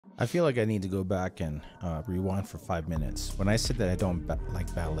I feel like I need to go back and rewind for 5 minutes. When I said that I don't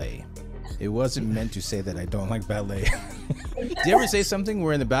like ballet, it wasn't meant to say that I don't like ballet. Do you ever say something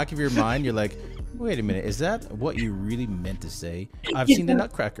where in the back of your mind you're like, wait a minute, is that what you really meant to say? I've You seen the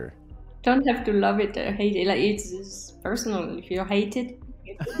Nutcracker. don't have to love it or hate it. Like it's personal. If you hate it,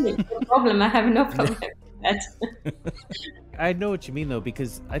 it's no problem. I have no problem with that. I know what you mean though,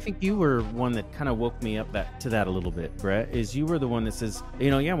 because I think you were one that kind of woke me up to that a little bit, Brett. Is you were the one that says,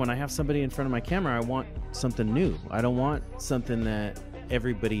 yeah, when I have somebody in front of my camera, I want something new. I don't want something that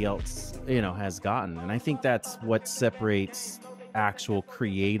everybody else, has gotten. And I think that's what separates actual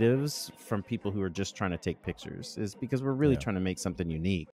creatives from people who are just trying to take pictures, is because we're really Yeah. trying to make something unique.